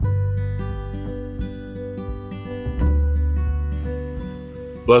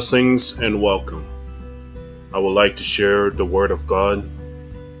Blessings and welcome. I would like to share the Word of God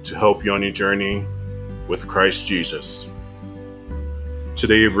to help you on your journey with Christ Jesus.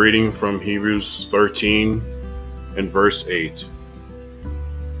 Today, reading from Hebrews 13 and verse 8.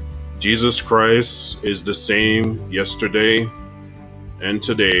 Jesus Christ is the same yesterday and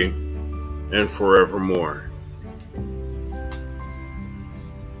today and forevermore.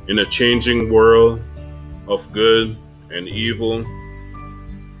 In a changing world of good and evil,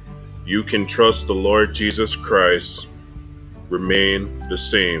 you can trust the Lord Jesus Christ, remain the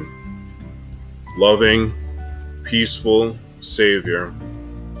same, loving, peaceful Savior,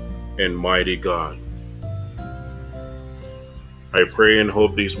 and mighty God. I pray and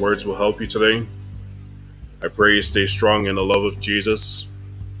hope these words will help you today. I pray you stay strong in the love of Jesus.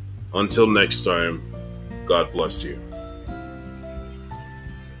 Until next time, God bless you.